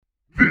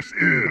This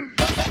is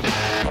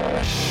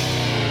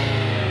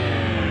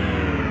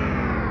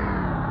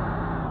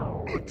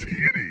a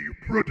T&E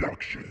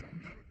production.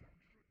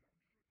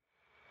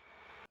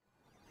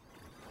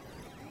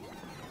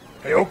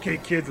 Hey, okay,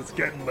 kids, it's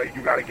getting late.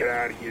 You gotta get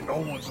out of here. No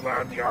one's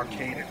allowed in the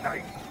arcade at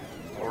night.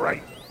 All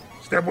right?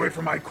 Step away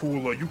from my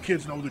cooler. You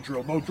kids know the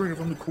drill. No drinking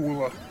from the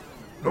cooler.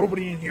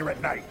 Nobody in here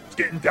at night. It's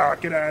getting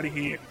dark. Get out of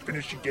here.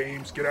 Finish your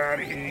games. Get out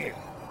of here.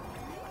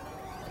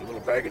 You little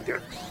bag of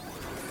dicks.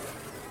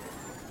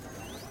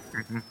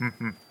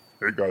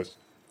 Hey guys,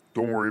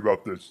 don't worry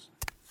about this.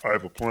 I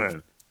have a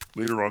plan.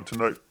 Later on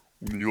tonight,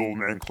 when the old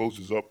man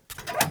closes up,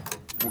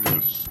 we're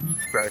gonna sneak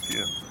back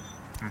in.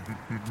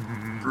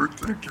 Good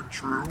thinking,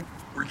 True.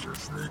 We can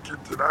sneak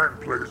in tonight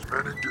and play as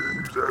many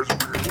games as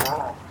we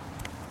want.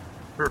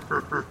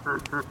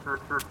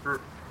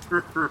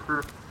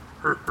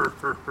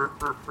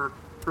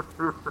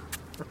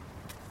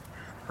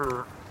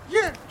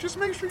 Yeah, just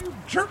make sure you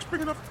jerks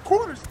bring enough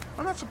quarters.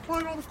 I'm not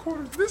supplying all the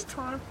quarters this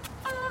time.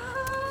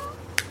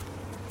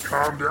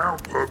 Calm down,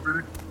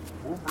 puppy.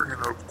 We'll bring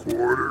enough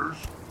quarters.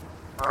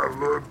 I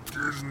love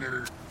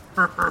Disney.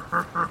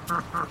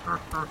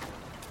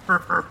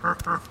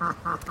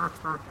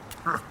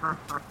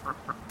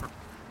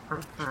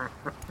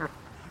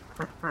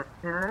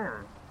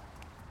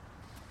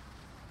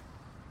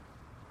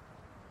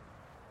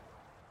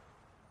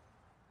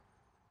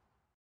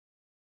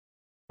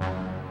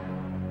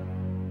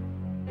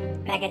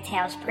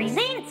 Megatales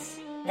presents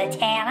The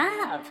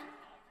Tale of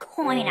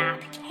Coin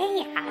Op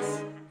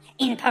Chaos.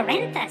 In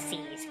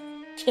parentheses,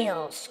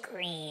 Kill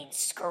Screen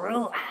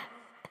Screw Up.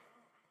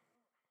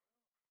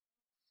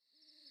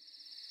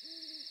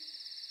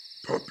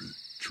 Puppy,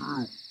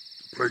 True.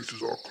 The place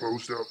is all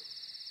closed up.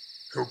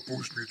 Help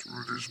boost me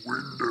through this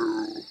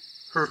window.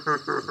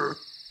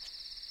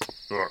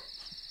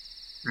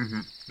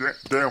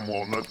 Damn,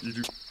 Walnut,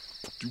 you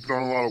put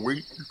on a lot of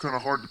weight. You're kind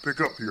of hard to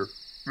pick up here.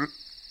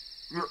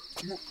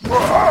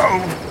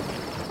 Wow!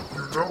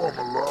 You know I'm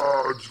a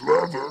large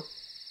lover.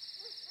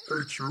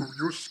 Hey, True,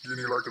 you're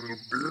skinny like a little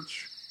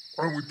bitch.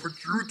 Why don't we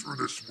put you through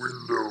this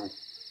window?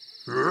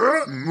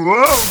 Huh?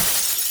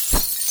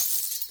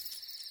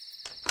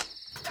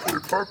 Hey,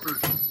 puppy,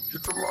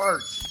 hit the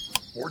lights.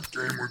 What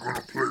game we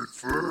gonna play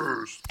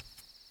first?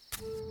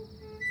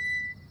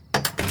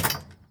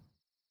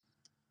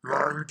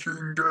 Lion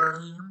King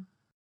game?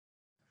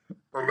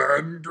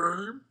 Aladdin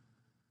game?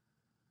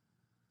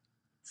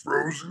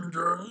 Frozen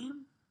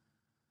game?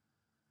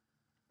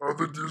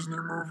 Other Disney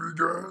movie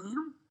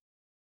game?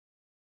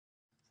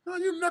 Now,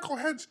 you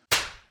knuckleheads,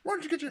 why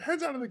don't you get your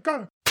heads out of the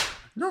gutter?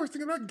 You're always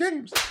thinking about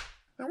games.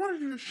 Now, why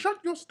don't you just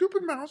shut your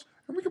stupid mouths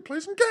and we can play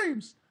some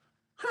games?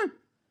 Hey,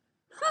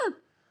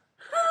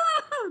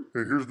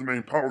 here's the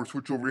main power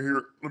switch over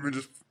here. Let me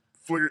just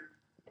flick it.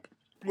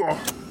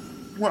 Oh,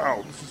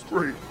 wow, this is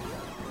great.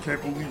 I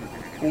can't believe it.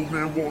 Old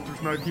man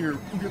Walter's not here.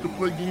 We get to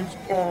play games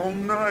all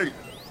night.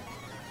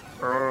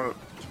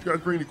 Did you guys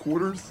bring any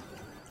quarters?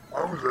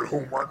 I was at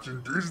home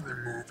watching Disney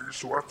movies,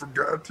 so I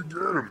forgot to get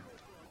them.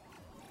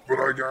 But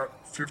I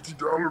got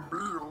 $50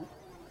 bill.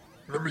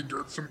 Let me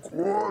get some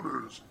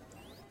quarters.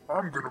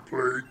 I'm gonna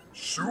play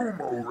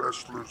sumo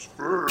wrestlers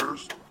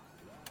first.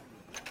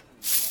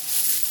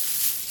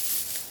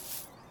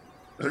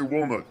 Hey,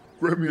 Walnut,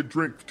 grab me a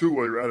drink too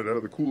while you're at it out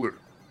of the cooler.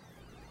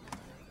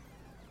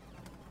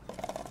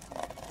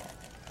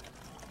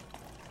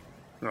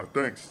 No,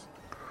 thanks.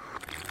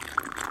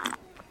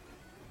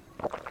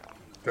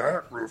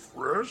 That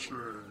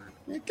refreshing.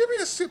 Yeah, give me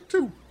a sip,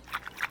 too.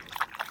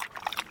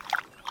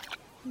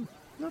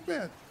 Not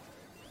bad.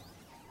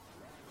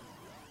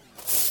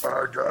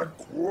 I got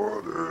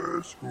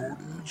quarters. Who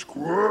needs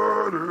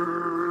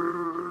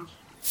quarters?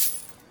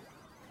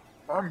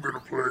 I'm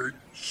gonna play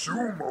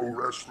sumo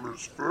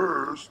wrestlers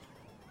first.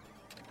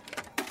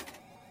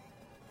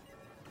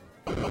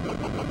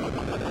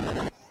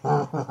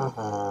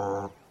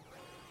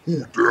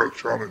 Who dare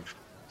challenge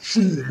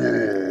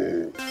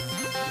sumo?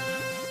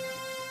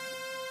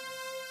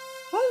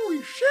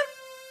 Holy shit!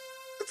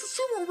 It's a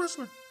sumo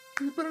wrestler.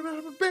 You better not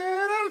have a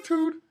bad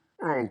attitude.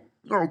 Oh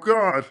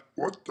God.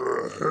 What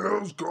the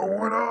hell's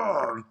going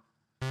on?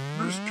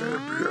 This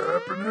can't be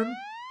happening.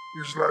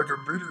 It's like a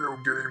video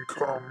game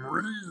come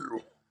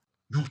real.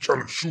 You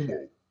challenge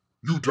sumo.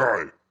 You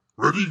die.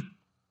 Ready?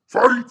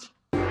 Fight!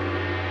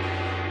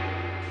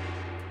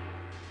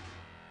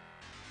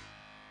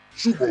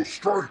 Sumo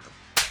strike!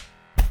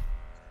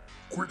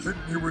 Quit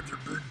hitting me with your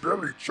big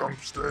belly, chump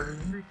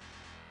stain.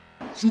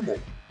 Sumo,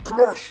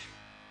 crush!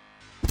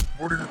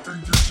 What do you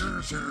think this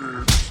is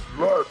here? This is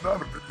live,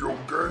 not a video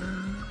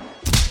game.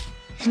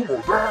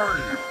 Sumo,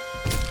 die!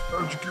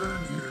 How'd you get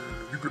in here?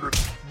 You could have...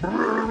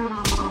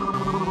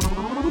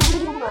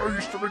 I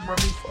used to make my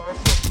new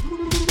faster.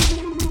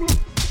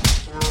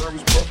 I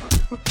was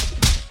pumping.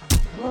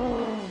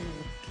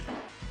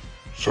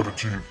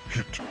 17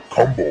 hit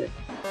combo.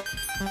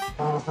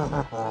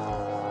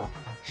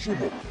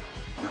 Sumo,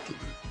 victory.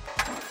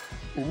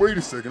 Well, wait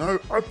a second.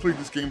 I've played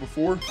this game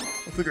before.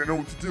 I think I know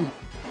what to do.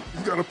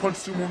 You gotta punch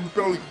Sumo in the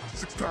belly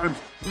 6 times.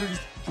 Please.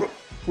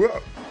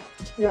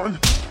 1,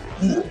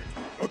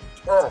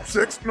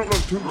 6, no,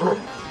 2,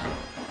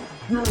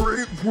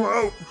 3,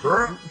 4,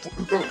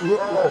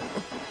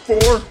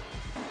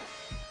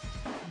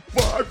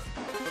 5,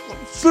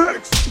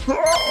 6. No!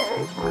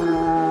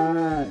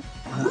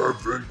 You have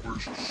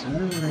vanquished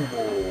Sumo!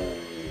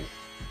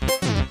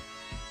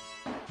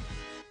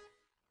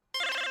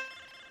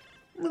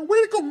 Now, way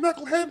to go,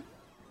 knucklehead.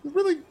 You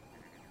really...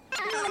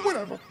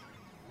 whatever.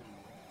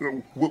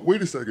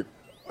 Wait a second.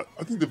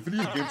 I think the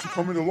video games are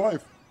coming to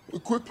life.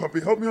 Quick,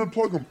 puppy, help me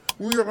unplug them.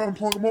 We gotta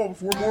unplug them all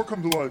before more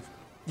come to life.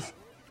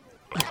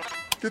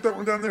 Get that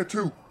one down there,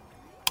 too.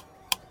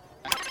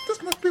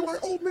 This must be why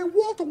old man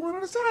Walter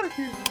wanted us out of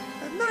here.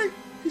 At night,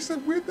 he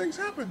said weird things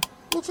happen.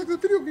 Looks like the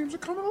video games are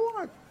coming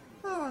alive.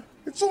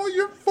 It's all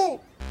your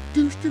fault,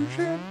 douche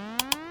head.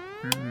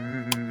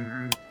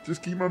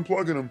 Just keep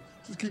unplugging them.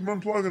 Just keep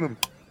unplugging them.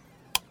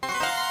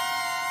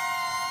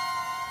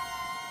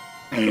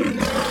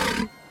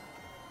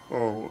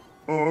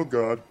 Oh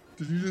God.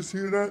 Did you just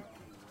hear that?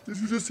 Did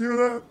you just hear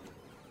that?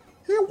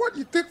 Hear what,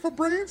 you dick for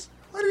brains?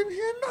 I didn't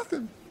hear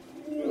nothing.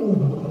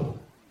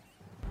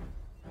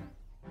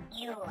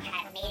 You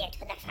have made it to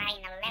the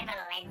final level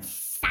and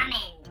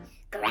summoned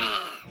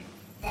Graf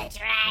the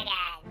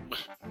Dragon.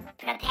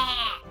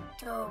 Prepare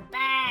to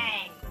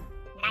burn,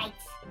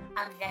 Knights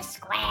of the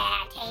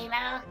Square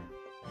Table.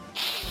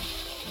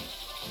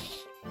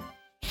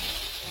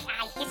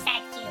 I hiss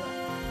at you.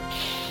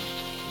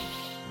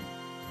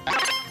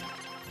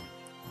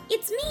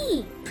 It's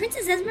me,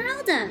 Princess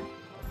Esmeralda.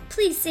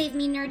 Please save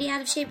me, nerdy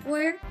out-of-shape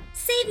warrior.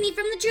 Save me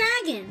from the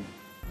dragon.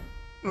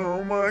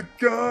 Oh my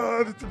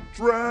God, it's a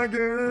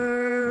dragon!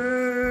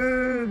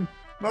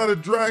 Not a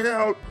drag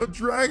out, a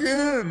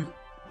dragon!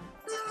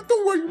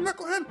 Don't worry, you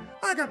knucklehead.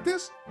 I got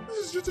this. This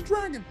is just a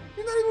dragon.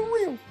 You're not even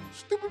real.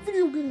 Stupid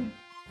video game.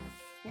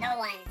 No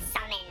one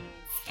summons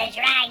the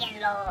Dragon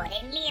Lord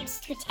and lives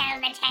to tell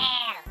the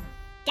tale.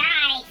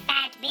 Die,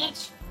 fat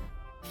bitch!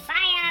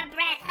 Fire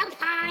breath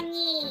upon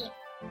ye!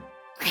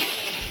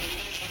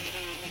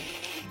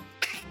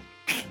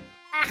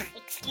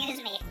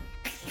 Excuse me.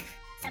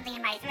 Something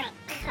in my throat.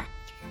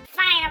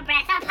 Fire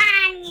breath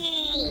upon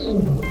ye!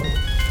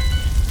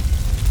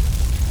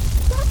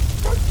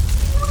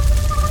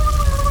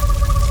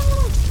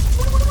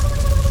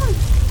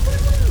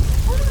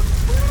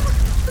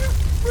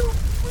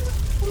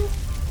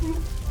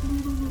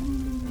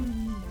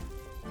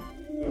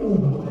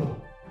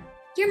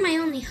 You're my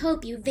only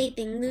hope, you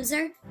vaping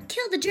loser.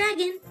 Kill the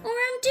dragon, or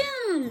I'm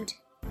doomed.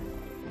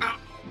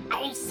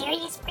 Are you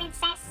serious,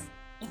 princess?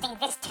 You think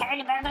this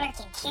turd burbler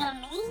can kill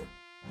me?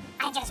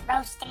 I just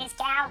roasted his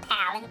gal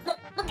pal, and look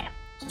at him.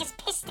 He just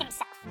pissed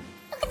himself.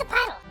 Look at the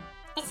puddle.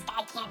 This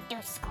guy can't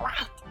do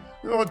squat.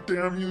 Oh,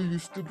 damn you, you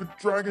stupid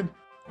dragon.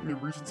 Let me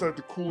reach inside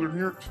the cooler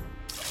here.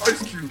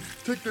 Ice Cube,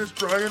 take this,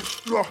 dragon.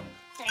 Oh,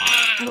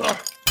 God,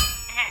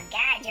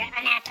 you're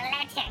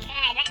unathletic.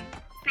 That's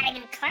not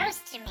even close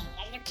to me.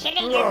 Are you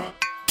kidding me?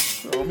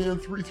 Oh, man,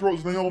 3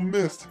 throws and they all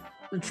missed.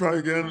 Let me try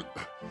again.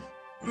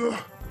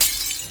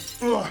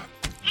 Ow,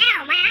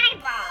 my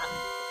eyeball!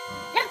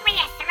 Look where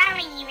you're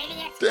throwing, you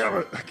idiot! Damn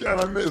it, again,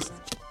 I missed.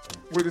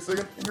 Wait a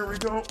second, here we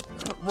go.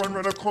 Run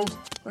right up close.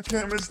 I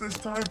can't miss this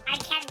time. I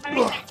can't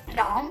believe it.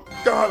 No.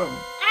 Got him.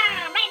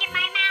 Oh, right in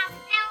my mouth.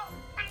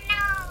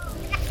 No.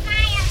 The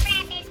fire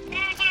breath is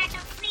burnt out to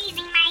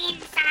freezing my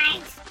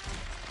insides.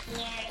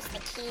 Here's the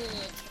key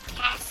to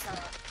Castle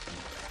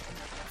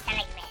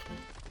Seligman.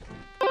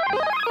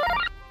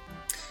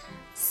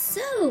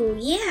 So,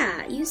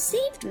 yeah, you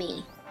saved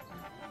me.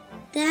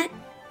 That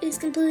is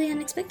completely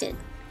unexpected.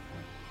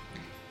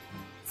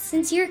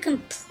 Since you're a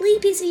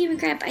complete piece of human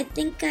crap, I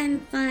think I'm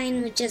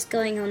fine with just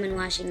going home and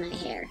washing my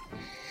hair.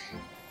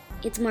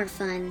 It's more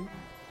fun.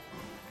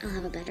 I'll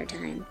have a better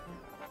time.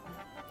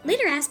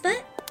 Later,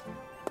 assbutt.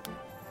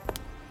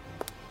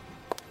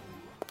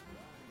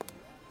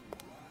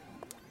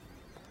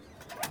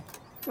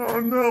 Oh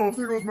no,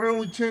 there goes my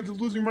only chance of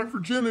losing my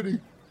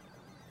virginity.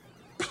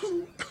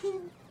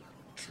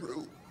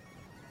 True.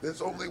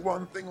 There's only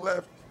one thing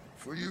left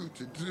for you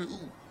to do.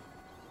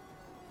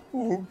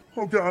 Oh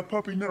God,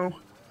 puppy, no.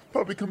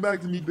 Puppy, come back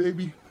to me,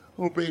 baby.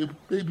 Oh, baby,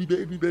 baby,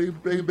 baby, baby,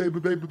 baby, baby,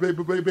 baby,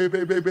 baby, baby, baby,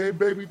 baby, baby,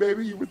 baby,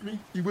 baby, you with me?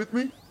 You with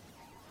me?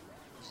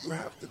 You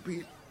have to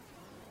beat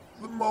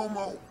the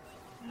Momo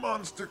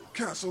Monster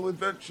Castle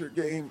Adventure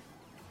game.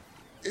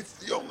 It's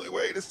the only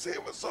way to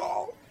save us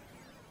all.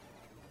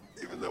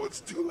 Even though it's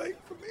too late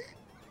for me.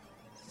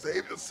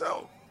 Save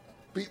yourself.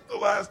 Beat the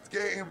last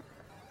game.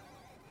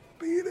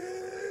 Beat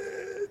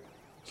it.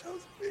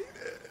 Just beat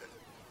it.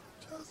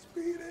 Just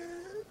beat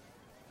it.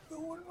 No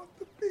one wants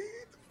to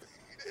beat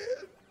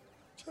it.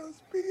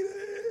 Just beat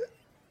it.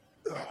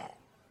 Oh.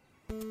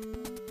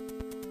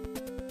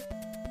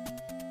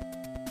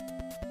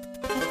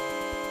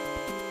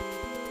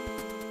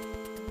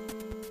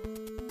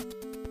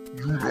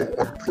 You know,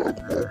 unplug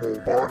Momo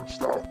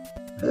Monster.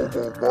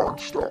 Momo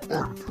Monster,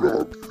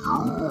 unplug you.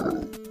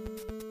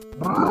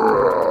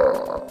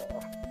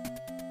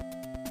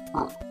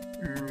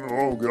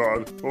 Oh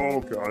God, oh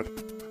God.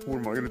 What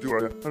am I gonna do?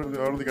 I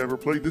don't think I ever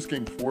played this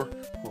game before.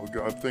 Oh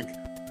God, think,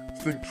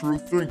 True,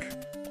 think.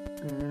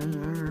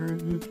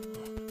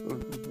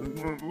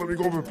 Let me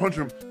go over and punch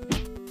him.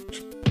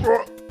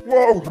 Whoa!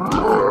 Oh,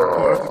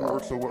 that didn't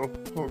work so well.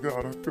 Oh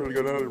God, I barely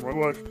got out of my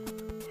life.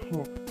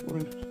 Oh,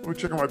 let me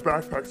check on my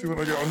backpack, see what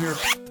I got on here.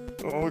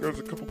 Oh, there's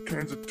a couple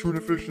cans of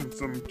tuna fish and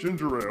some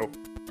ginger ale.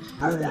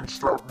 No one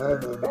stop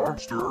Momo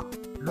Monster.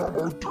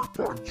 Momo Dick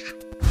Punch.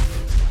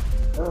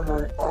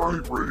 Momo Eye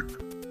Rape.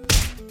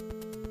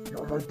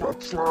 Momo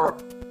Butt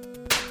Slap.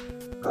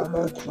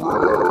 Momo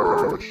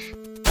Crash.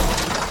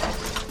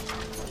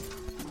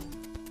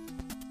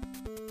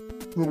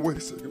 Oh,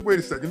 wait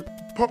a second.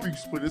 Puppy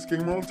used to play this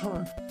game all the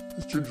time.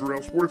 This ginger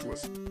ale's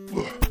worthless.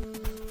 Ugh.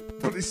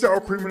 But these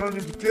sour cream and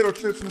onion potato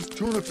chips and this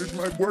tuna fish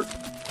might work.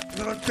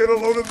 Now get a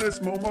load of this,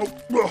 Momo.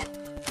 Ugh.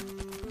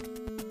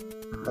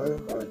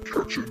 Momo,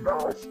 catch your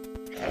mouth.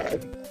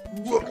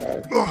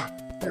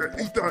 Here,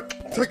 eat that.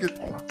 Take it.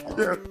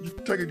 Yeah, you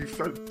take it, you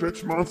fat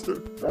bitch monster.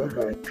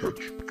 Momo,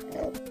 catch.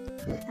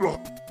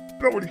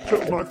 Nobody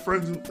kills my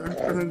friends and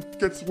then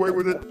gets away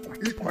with it.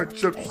 Eat my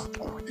chips.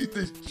 Eat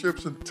these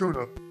chips and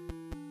tuna.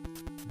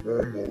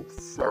 Momo,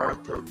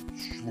 fat and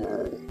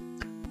slow.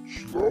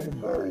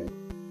 Slow-mo.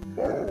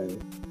 Mo.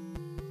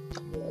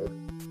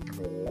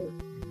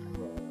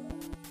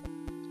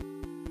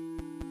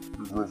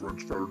 Your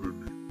girlfriend's fatter than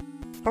me.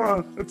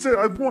 That's it,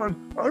 I've won!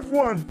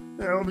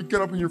 Yeah, let me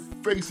get up in your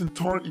face and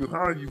taunt you,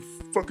 you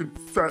fucking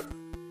fat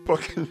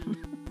fucking...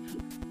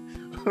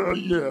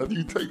 yeah,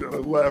 you take that, I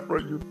laugh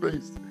right in your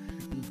face.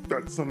 You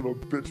fat son of a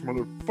bitch,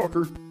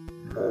 motherfucker.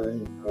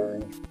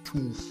 Momo,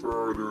 too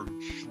fat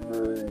and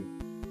slow.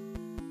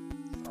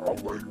 Our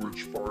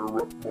language, fire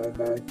up,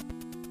 Momo.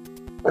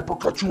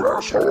 Uppercut you,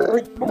 asshole!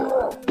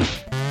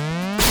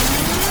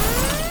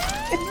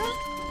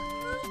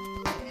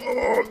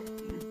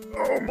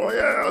 Oh, my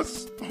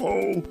ass!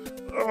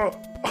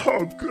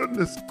 Oh,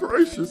 goodness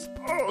gracious!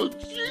 Oh,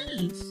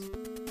 jeez!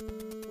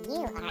 You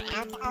are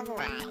out of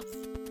lives.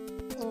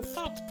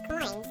 Insert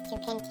coins to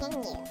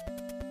continue.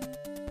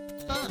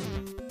 10,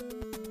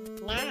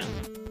 9,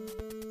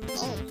 8,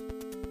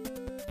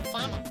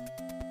 7,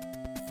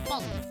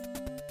 6,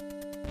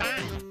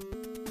 5,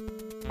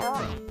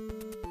 4,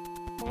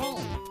 3,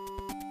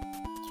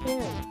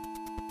 2,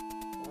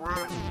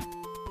 1.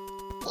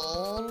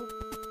 Game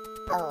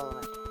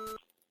over.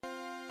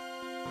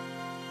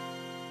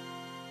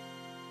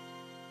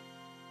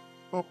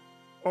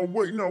 Oh,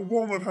 wait, no,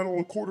 Walnut had all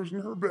the quarters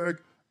in her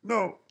bag.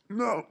 No.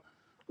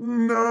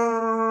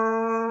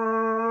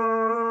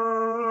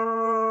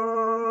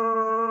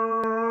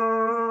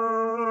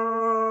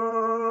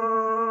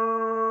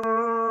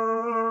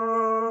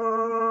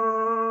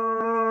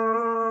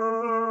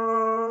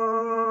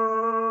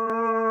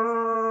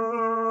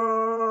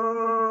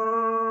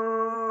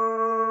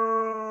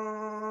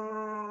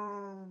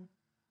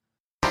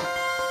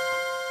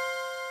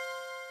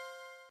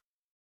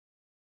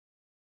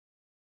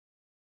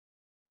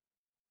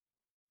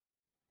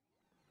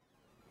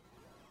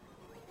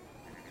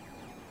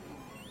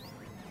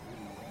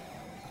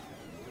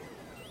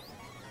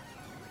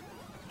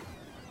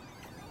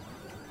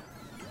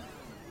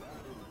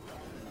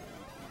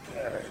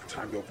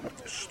 Time to open up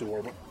the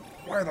store, but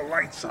why are the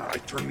lights on? I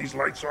turn these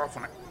lights off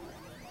and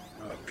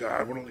oh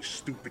God, what are these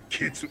stupid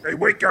kids? Hey,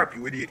 wake up,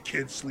 you idiot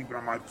kids sleeping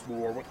on my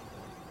floor. What?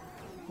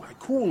 My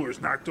cooler's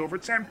knocked over,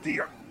 it's empty.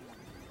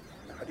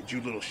 How did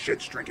you little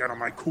shits drink out of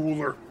my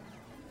cooler?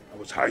 That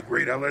was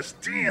high-grade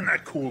LSD in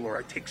that cooler.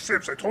 I take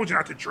sips, I told you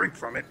not to drink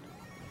from it.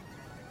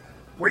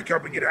 Wake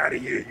up and get out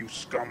of here, you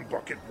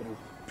scumbucket little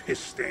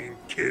piss-stained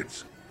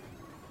kids.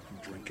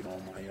 Drinking all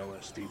my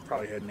LSD,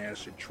 probably had an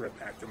acid trip,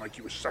 acting like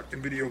you were sucked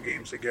in video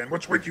games again.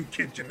 What's with you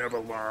kids? You never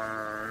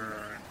learn.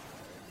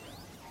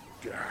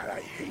 God, I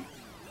hate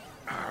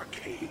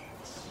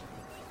arcades.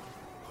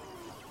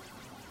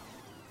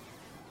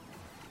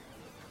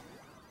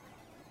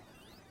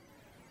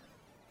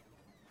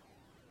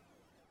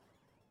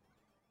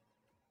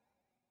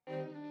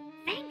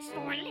 Thanks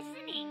for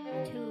listening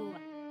to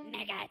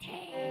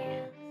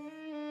Megatales.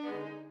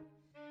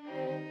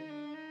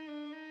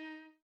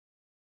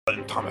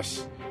 And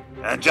Thomas,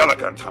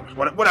 Angelica and Thomas,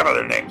 whatever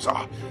their names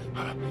are.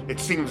 It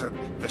seems that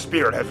the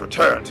spirit has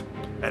returned,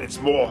 and it's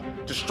more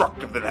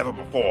destructive than ever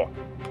before.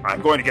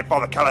 I'm going to get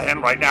Father Callahan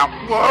right now.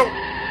 Whoa!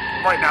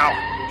 Right now.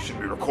 You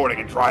shouldn't be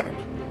recording and driving.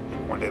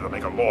 One day they'll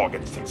make a law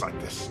against things like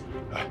this.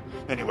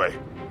 Anyway,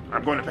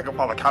 I'm going to pick up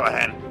Father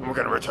Callahan, and we're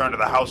going to return to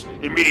the house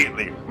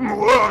immediately.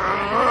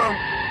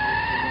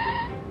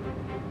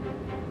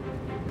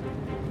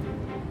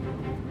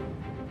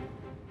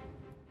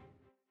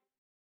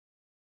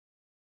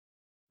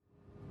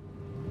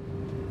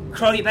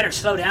 Crow, you better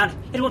slow down.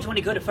 It won't do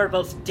any good if we're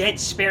both dead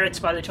spirits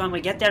by the time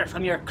we get there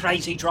from your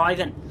crazy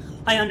driving.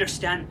 I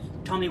understand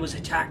Tommy was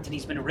attacked and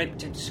he's been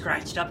ripped and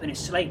scratched up in his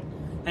sleep.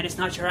 And it's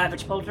not your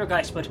average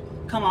poltergeist, but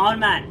come on,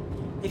 man.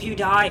 If you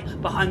die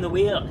behind the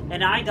wheel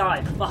and I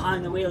die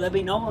behind the wheel, there'll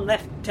be no one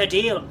left to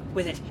deal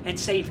with it and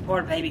save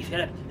poor baby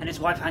Philip and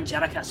his wife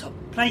Angelica. So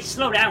please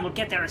slow down. We'll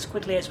get there as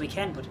quickly as we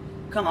can, but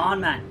come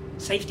on, man.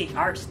 Safety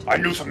first. I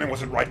knew something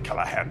wasn't right,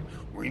 Callahan.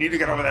 We need to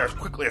get over there as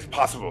quickly as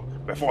possible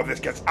before this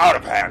gets out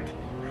of hand.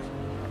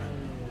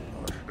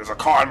 There's a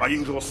car in my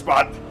usual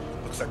spot.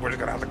 Looks like we're just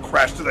gonna have to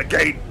crash to the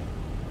gate.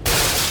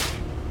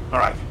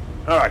 Alright,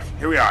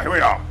 here we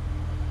are.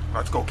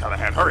 Let's go,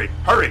 Callahan, hurry!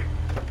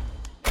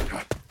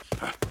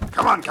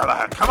 Come on,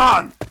 Callahan, come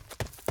on!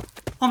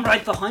 I'm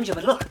right behind you,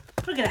 but look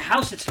at the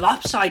house, it's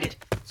lopsided.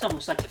 It's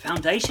almost like the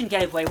foundation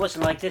gave way. It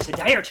wasn't like this a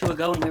day or two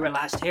ago when we were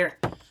last here.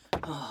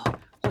 Oh,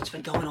 what's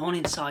been going on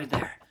inside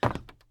there?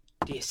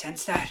 Do you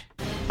sense that?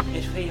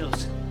 It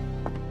feels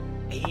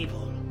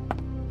evil,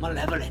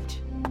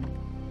 malevolent.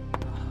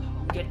 Oh,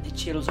 I'm getting the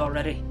chills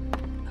already.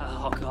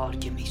 Oh God,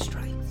 give me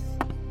strength.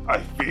 I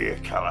fear,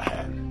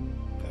 Callahan,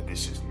 that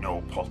this is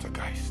no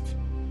poltergeist.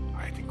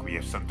 I think we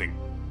have something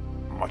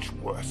much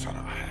worse on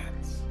our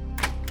hands.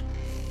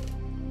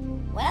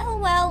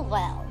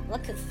 Well.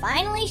 Look who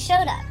finally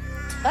showed up.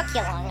 Took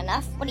you long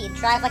enough. What do you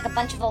drive like a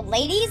bunch of old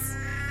ladies?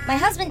 My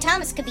husband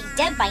Thomas could be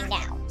dead by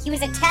now. He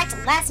was attacked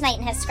last night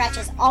and has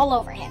scratches all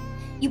over him.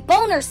 You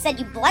boners said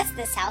you blessed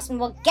this house, and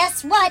well,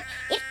 guess what?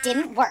 It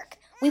didn't work.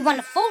 We want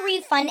a full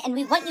refund, and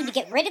we want you to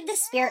get rid of the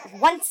spirit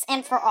once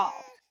and for all.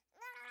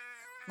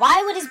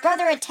 Why would his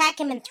brother attack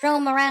him and throw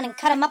him around and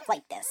cut him up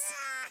like this?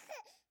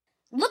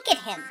 Look at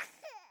him.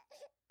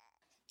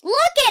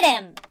 Look at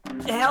him!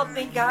 Help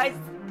me, guys.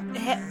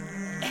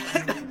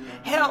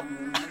 Help.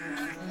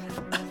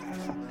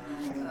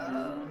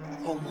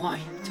 Oh my,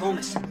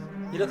 Thomas.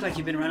 You look like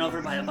you've been run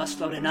over by a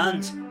busload of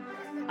nuns.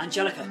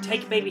 Angelica,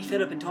 take baby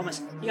Philip and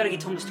Thomas. You gotta get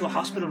Thomas to a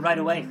hospital right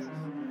away.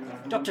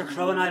 Dr.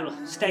 Crow and I will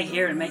stay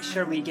here and make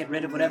sure we get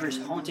rid of whatever's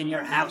haunting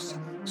your house,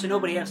 so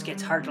nobody else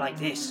gets hurt like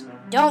this.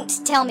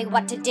 Don't tell me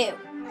what to do.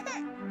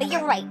 But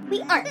you're right,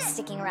 we aren't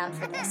sticking around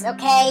for this,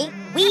 okay?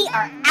 We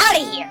are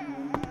out of here!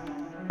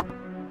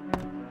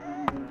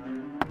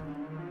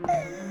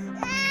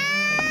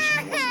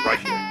 Right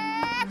here.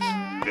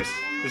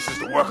 This is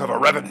the work of a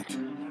revenant.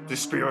 This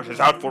spirit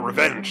is out for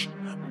revenge.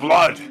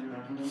 Blood.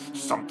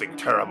 Something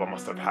terrible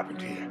must have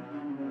happened here.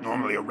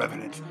 Normally a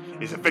revenant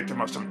is a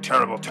victim of some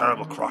terrible,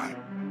 terrible crime.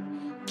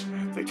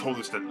 They told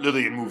us that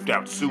Lillian moved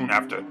out soon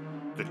after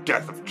the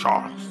death of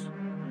Charles.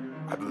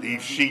 I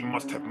believe she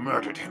must have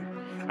murdered him,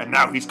 and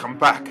now he's come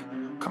back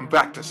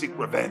to seek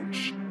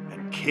revenge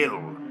and kill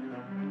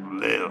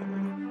Lil.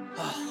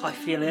 Oh, I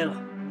feel ill.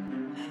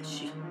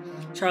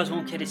 Charles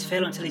won't get his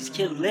fill until he's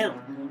killed Lil.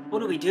 What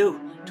do we do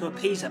to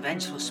appease a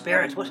vengeful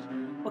spirit? What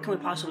can we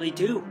possibly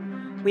do?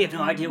 We have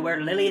no idea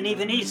where Lillian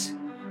even is.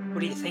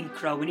 What do you think,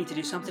 Crow? We need to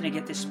do something to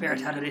get this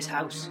spirit out of this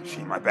house.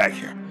 See my bag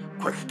here.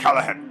 Quick,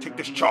 Callahan, take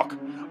this chalk.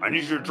 I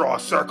need you to draw a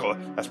circle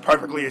as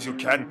perfectly as you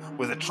can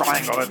with a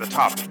triangle at the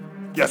top.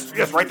 Yes,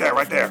 right there.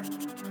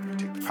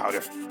 Take the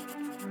powder.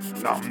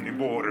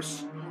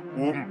 Namniboris,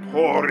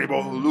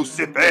 porribo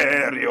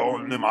luciferio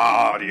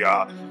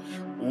nimaria,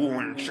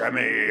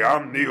 cheme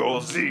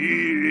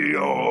amniozio.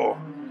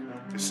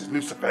 This is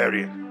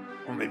Luciferian.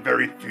 Only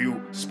very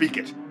few speak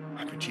it.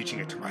 I've been teaching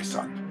it to my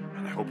son,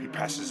 and I hope he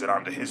passes it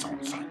on to his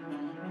own son.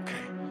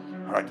 Okay.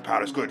 All right, the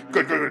powder's good.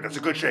 Good. That's a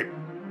good shape.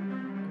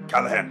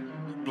 Callahan,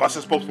 bless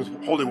us both with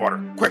holy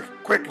water. Quick.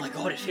 Oh my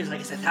God, it feels like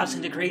it's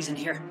 1,000 degrees in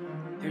here.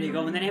 Here you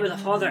go. In the name of the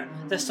Father,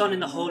 the Son,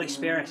 and the Holy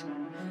Spirit.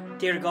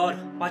 Dear God,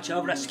 watch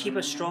over us, keep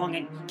us strong,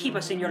 and keep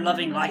us in your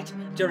loving light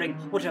during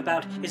what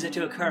about is it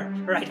to occur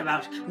right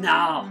about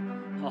now.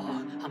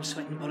 Oh, I'm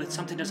sweating bullets.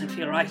 Something doesn't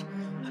feel right.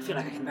 I feel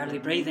like I can barely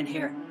breathe in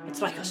here.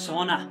 It's like a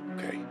sauna.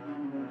 Okay,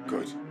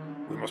 good.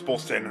 We must both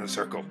stand in a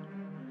circle.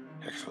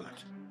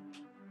 Excellent.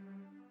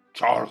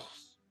 Charles,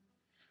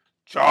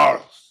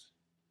 Charlie,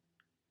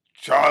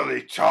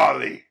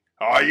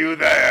 are you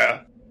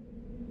there?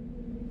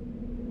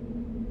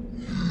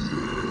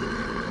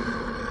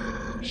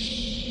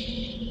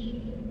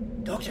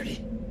 Doctor,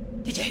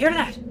 did you hear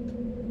that?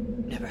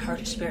 Never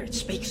heard a spirit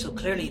speak so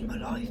clearly in my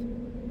life.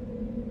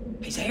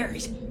 He's there.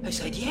 I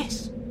said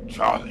yes.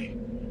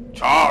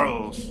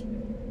 Charles,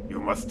 you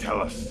must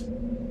tell us.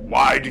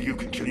 Why do you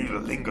continue to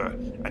linger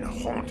and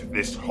haunt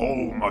this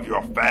home of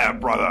your fair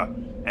brother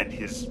and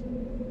his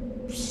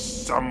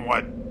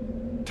somewhat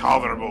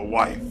tolerable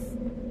wife?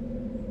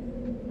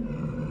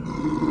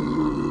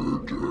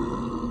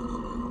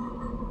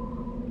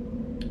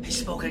 He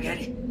spoke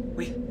again.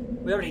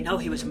 We already know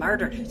he was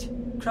murdered.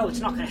 Crow, it's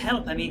not going to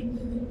help. I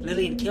mean,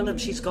 Lillian killed him.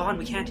 She's gone.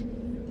 We can't.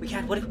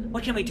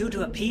 What can we do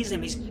to appease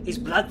him? He's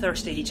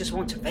bloodthirsty. He just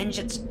wants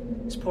vengeance.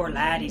 This poor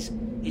lad.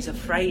 He's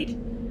afraid.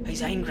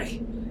 He's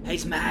angry.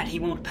 He's mad. He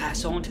won't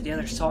pass on to the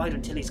other side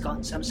until he's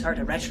gotten some sort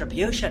of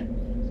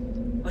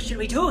retribution. What should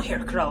we do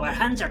here, Crow? Our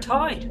hands are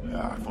tied.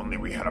 If only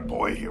we had a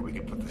boy here we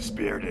could put the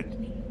spirit in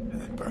and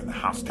then burn the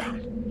house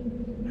down.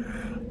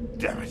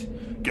 Damn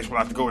it. Guess we'll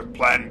have to go with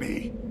Plan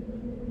B.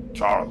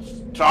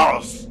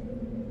 Charles!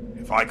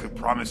 If I could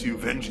promise you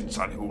vengeance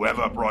on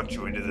whoever brought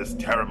you into this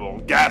terrible,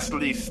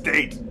 ghastly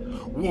state,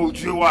 would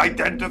you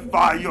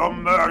identify your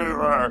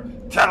murderer?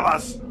 Tell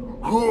us,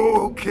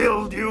 who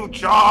killed you,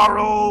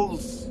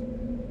 Charles?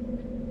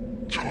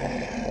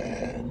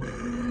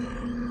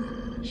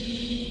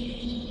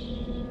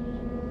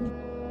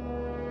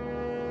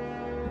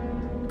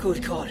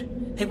 Good God.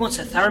 He wants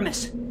a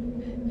thermos.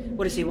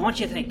 What does he want,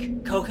 you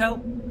think? Cocoa?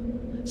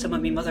 Some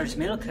of me mother's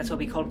milk, that's what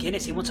we call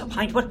Guinness. He wants a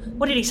pint.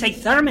 What did he say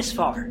thermos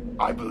for?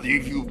 I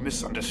believe you've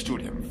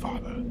misunderstood him,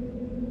 Father.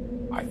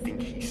 I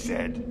think he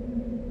said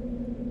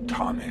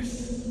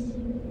Thomas.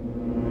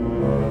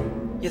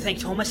 You think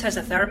Thomas has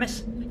a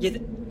thermos?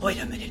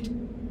 Wait a minute.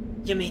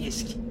 You mean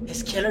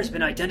his killer's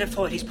been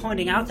identified? He's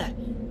pointing out that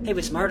he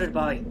was murdered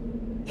by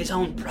his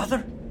own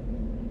brother?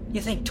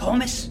 You think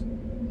Thomas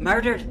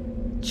murdered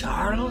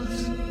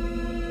Charles?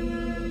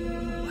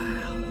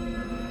 Wow.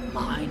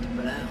 Mind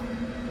blown.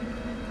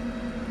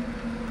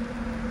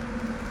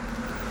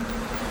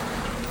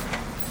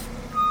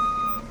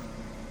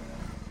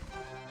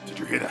 Did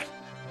you hear that?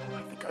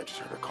 I think I just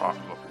heard a car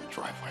pull up in the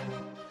driveway.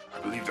 I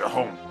believe they're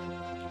home.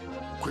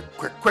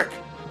 Quick!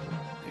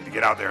 We need to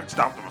get out there and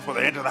stop them before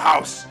they enter the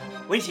house.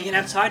 We need to get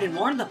outside and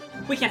warn them.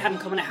 We can't have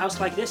them come in a house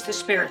like this. The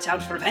spirit's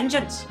out for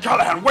vengeance.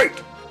 Callahan, wait!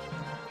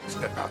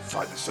 Step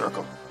outside the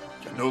circle.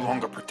 You're no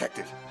longer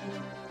protected.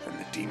 Then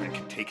the demon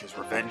can take his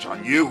revenge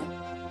on you.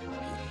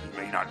 He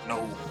may not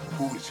know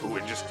who is who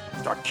and just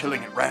start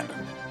killing at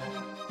random.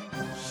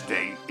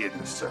 Stay in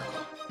the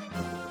circle.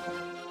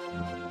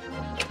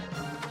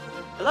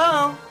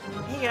 Hello?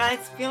 Hey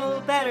guys, feeling a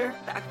little better.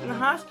 Back from the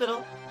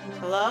hospital.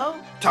 Hello?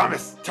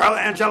 Thomas, tell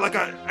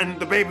Angelica and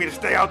the baby to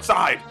stay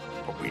outside.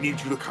 But we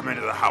need you to come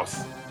into the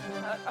house.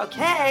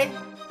 Okay.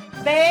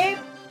 Babe?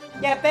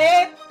 Yeah,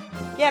 babe?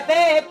 Yeah,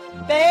 babe?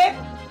 Babe?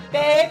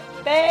 Babe?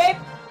 Babe?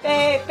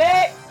 Babe?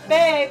 Babe?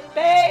 Babe?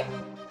 Babe?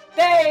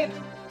 Babe?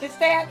 Just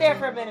stay out there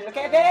for a minute,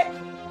 okay, babe?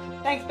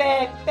 Thanks,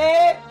 babe.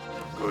 Babe?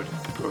 Good.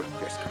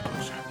 Yes, come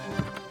closer.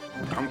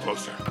 Come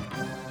closer.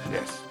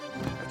 Yes,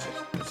 that's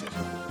it.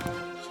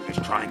 See this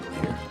triangle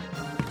here?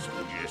 So I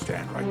need you to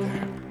stand right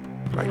there.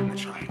 Right in the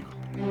triangle.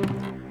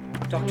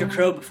 Dr.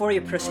 Crow, before you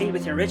proceed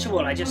with your ritual,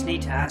 I just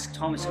need to ask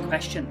Thomas a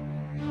question.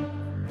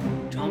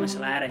 Thomas,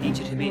 lad, I need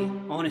you to be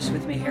honest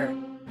with me here.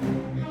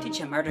 Did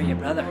you murder your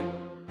brother?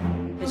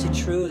 Is it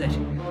true that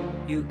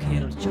you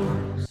killed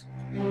Charles?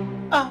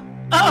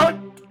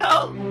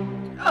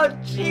 Oh,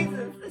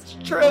 Jesus, it's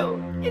true.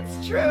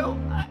 It's true.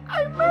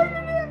 I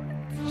murdered him.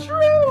 It's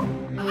true.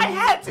 I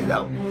had to,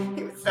 though.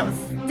 He was so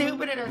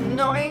stupid and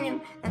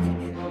annoying,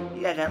 and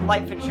he had that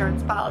life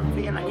insurance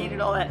policy, and I needed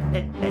all that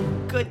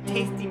good,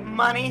 tasty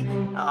money.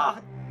 Oh,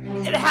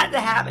 it had to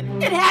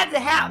happen. It had to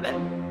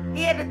happen.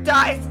 He had to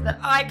die so that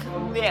I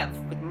could live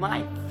with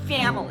my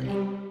family.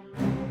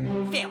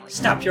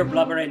 Stop your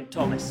blubbering,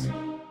 Thomas.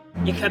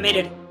 You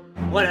committed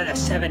one of the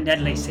 7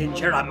 deadly sins.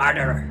 You're a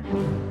murderer.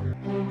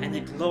 And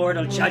the Lord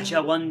will judge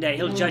you one day.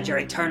 He'll judge your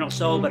eternal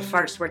soul. But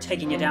first, we're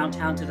taking you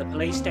downtown to the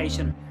police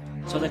station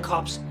so the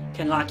cops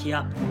can lock you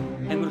up.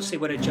 And we'll see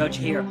what a judge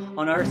here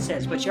on Earth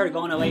says. But you're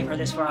going away for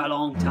this for a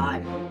long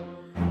time.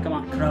 Come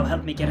on, Crow,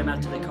 help me get him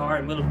out to the car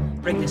and we'll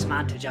bring this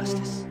man to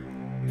justice.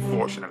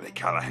 Unfortunately,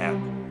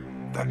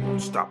 Callahan, that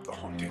won't stop the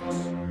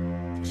hauntings.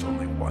 There's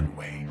only one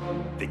way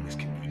things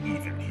can be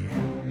even here.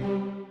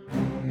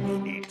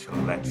 We need to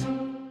let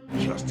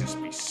justice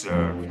be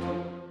served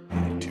in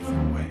a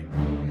different way.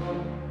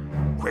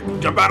 Quick,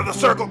 jump out of the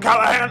circle,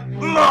 Callahan!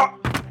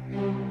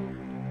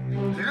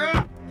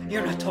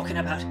 You're not talking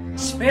about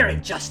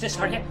spirit justice,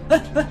 are you?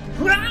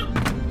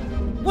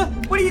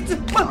 What are you doing?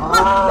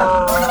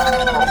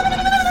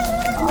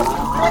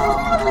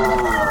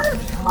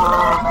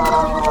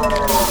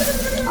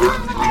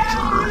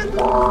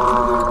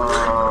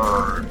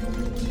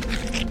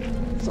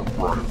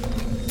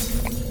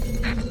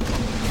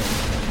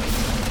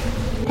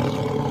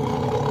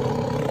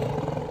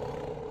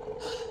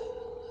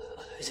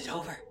 Is it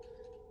over?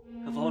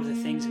 Of all the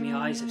things my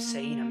eyes have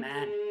seen, a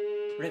man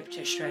ripped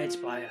to shreds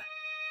by a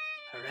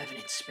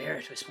revenant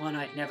spirit was one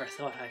I'd never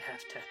thought I'd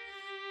have to.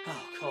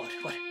 Oh God,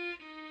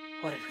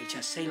 what did we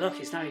just say? Look,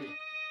 it's not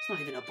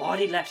even a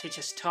body left. It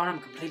just tore him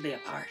completely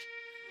apart.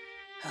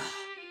 Oh,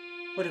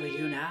 what do we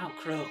do now,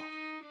 Crow?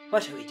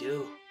 What do we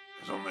do?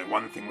 There's only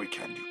one thing we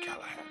can do,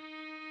 Callahan.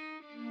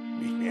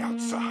 Meet me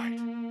outside.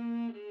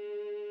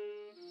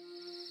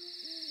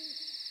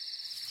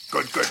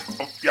 Good.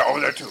 Oh, yeah, over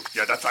there too.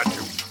 Yeah, that side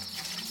too.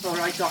 All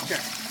right, Doctor.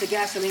 The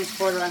gasoline's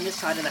poured around this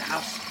side of the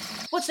house.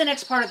 What's the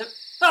next part of the...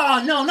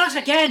 Oh, no, not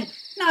again!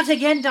 Not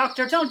again,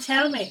 Doctor. Don't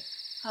tell me.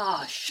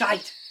 Oh,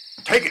 shite.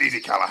 Take it easy,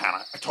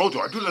 Callahan. I told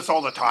you, I do this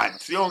all the time.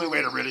 It's the only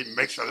way to really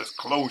make sure there's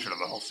closure to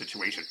the whole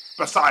situation.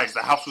 Besides,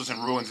 the house was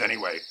in ruins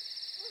anyway.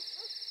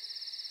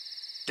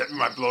 Get me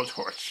my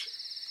blowtorch.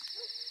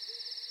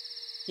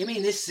 You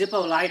mean this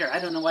Zippo lighter? I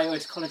don't know why I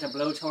always call it a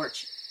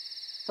blowtorch.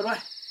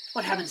 But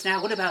what happens now?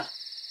 What about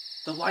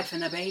the wife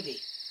and the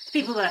baby? The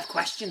people that have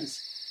questions.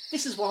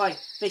 This is why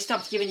they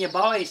stopped giving you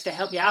boys to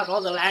help you out.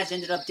 All the lads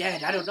ended up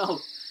dead. I don't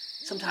know.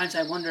 Sometimes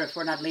I wonder if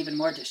we're not leaving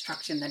more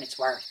destruction than it's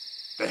worth.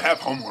 They have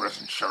homeowners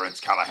insurance,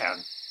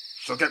 Callahan.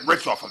 She'll get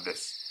rich off of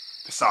this.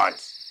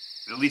 Besides,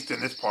 at least in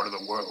this part of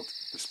the world,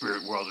 the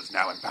spirit world is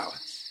now in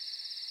balance.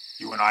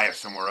 You and I have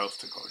somewhere else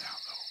to go now,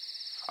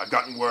 though. I've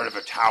gotten word of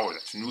a tower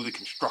that's newly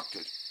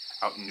constructed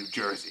out in New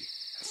Jersey.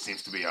 That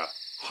seems to be a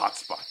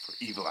hotspot for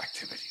evil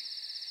activity.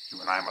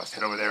 You and I must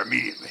head over there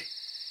immediately.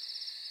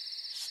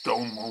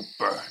 stone won't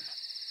burn.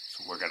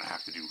 So we're gonna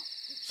have to do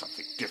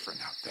something different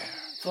out there.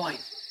 Fine.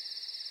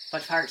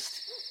 But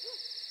first,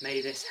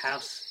 may this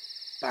house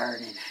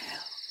burn in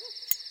hell.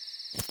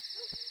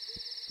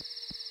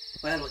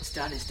 Well, what's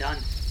done is done.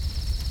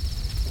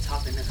 Let's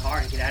hop in the car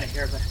and get out of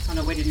here, but on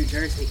our way to New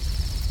Jersey,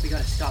 we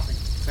gotta stop and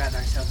grab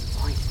ourselves a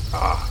pint.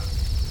 Ah,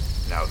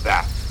 now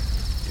that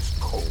is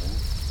cold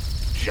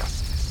justice.